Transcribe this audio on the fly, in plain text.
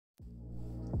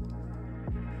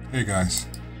Hey guys,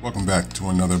 welcome back to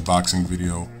another boxing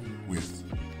video with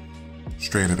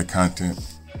straight out of content.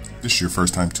 If this is your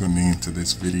first time tuning in to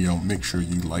this video, make sure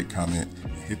you like, comment,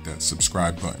 and hit that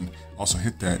subscribe button. Also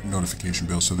hit that notification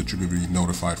bell so that you can be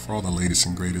notified for all the latest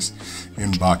and greatest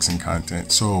in boxing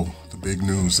content. So the big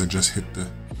news that just hit the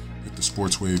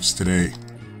sports waves today: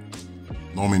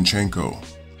 Lomachenko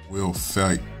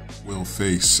will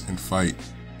face and fight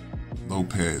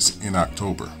Lopez in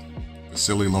October.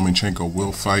 Vasilly Lomanchenko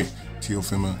will fight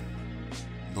Teofimo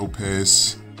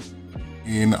Lopez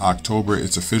in October.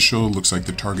 It's official. Looks like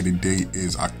the targeted date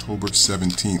is October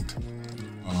 17th.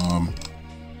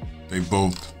 They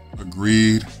both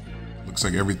agreed. Looks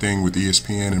like everything with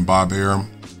ESPN and Bob Arum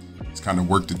has kind of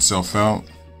worked itself out.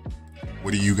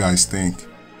 What do you guys think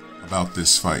about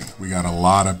this fight? We got a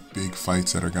lot of big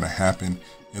fights that are going to happen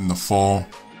in the fall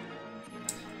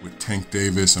with Tank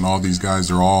Davis and all these guys.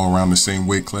 They're all around the same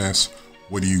weight class.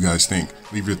 What do you guys think?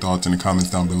 Leave your thoughts in the comments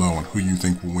down below on who you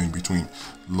think will win between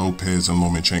Lopez and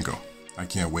Lomachenko. I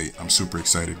can't wait. I'm super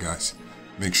excited, guys.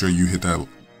 Make sure you hit that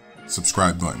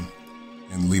subscribe button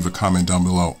and leave a comment down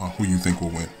below on who you think will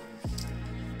win.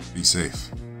 Be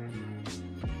safe.